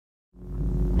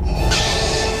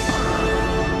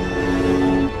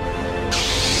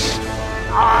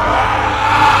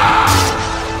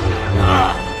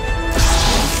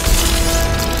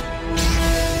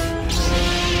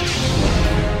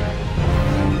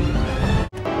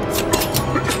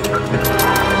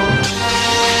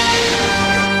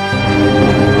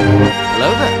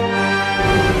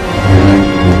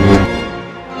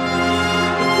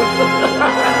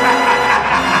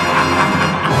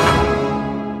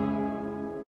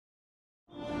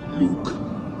Luke,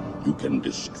 you can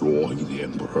destroy the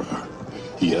Emperor.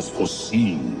 He has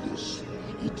foreseen this.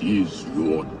 It is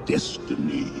your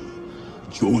destiny.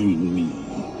 Join me,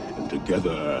 and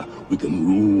together we can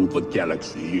rule the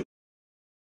galaxy.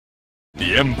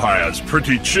 The Empire's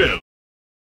pretty chill.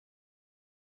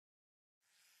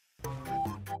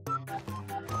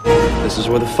 This is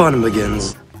where the fun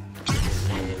begins.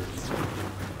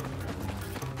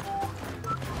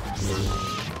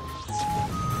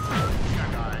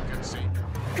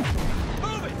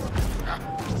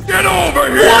 Get over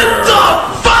here! What the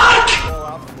fuck?!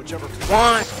 Whichever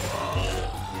one.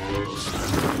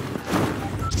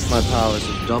 My powers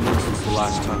have doubled since the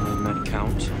last time we met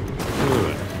Count.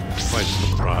 Good. Quite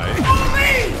surprised.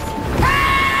 Police!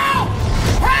 Help!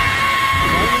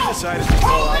 Help! You decided to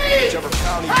call out whichever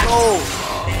county goes.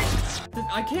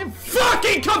 I can't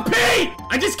fucking compete!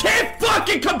 I just can't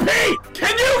fucking compete!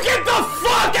 Can you get the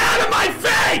fuck out of my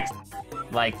face?!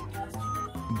 Like,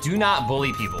 do not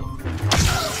bully people.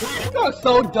 You are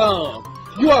so dumb.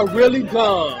 You are really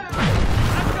dumb.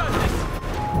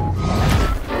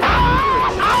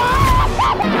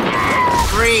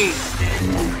 Freeze!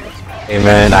 Hey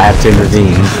man, I have to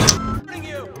intervene.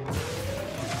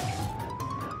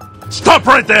 Stop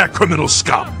right there, criminal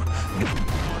scum!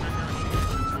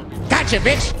 Gotcha,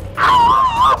 bitch!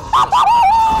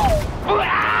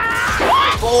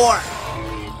 4.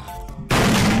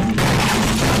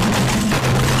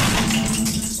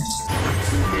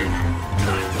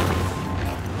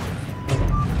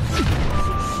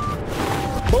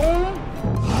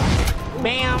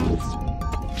 Bam!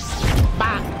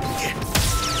 Bop!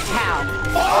 Pow!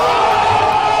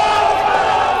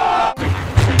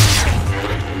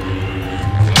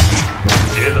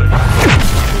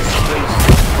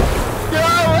 No!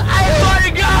 I want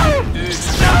to go!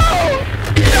 No!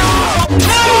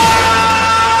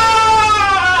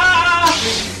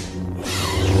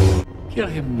 No! Kill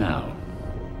him now.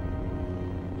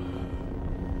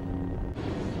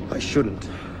 I shouldn't.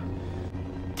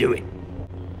 Do it.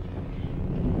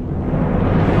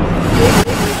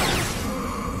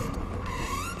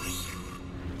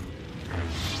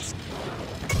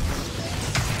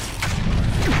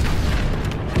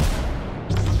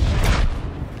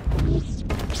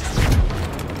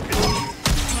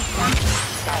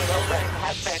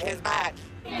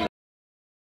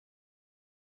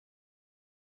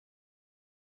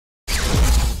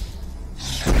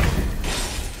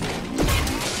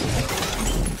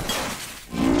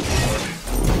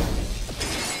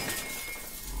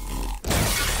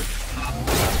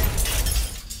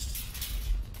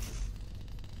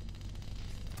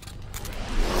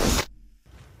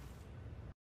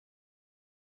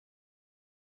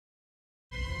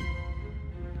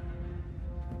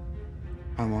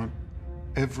 I want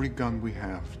every gun we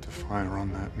have to fire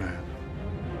on that man.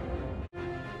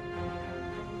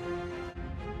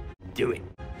 Do it.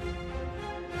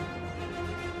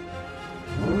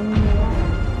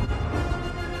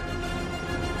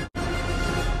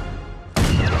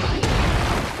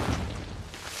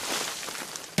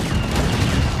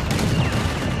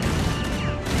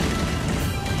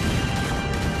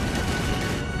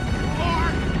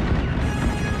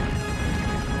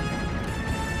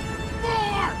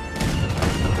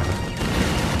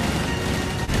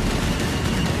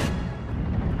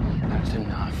 That's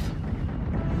enough.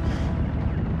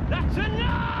 That's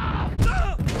enough!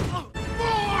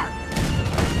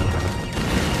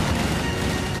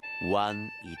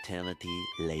 One eternity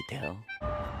later.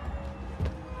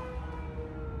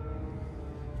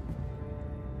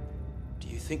 Do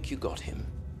you think you got him?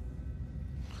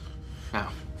 Now,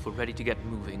 if we're ready to get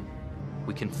moving,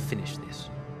 we can finish this.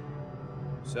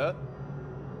 Sir?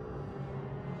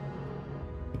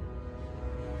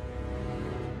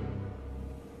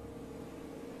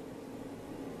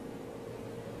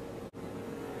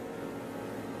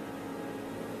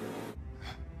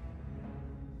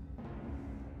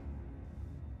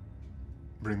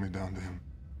 Bring me down to him.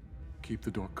 Keep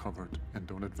the door covered and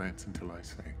don't advance until I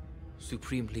say.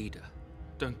 Supreme Leader,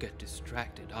 don't get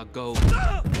distracted. Our goal...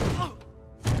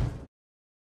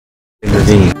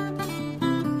 Intervene.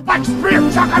 What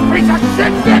spirit sucker piece of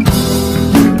shit, bitch!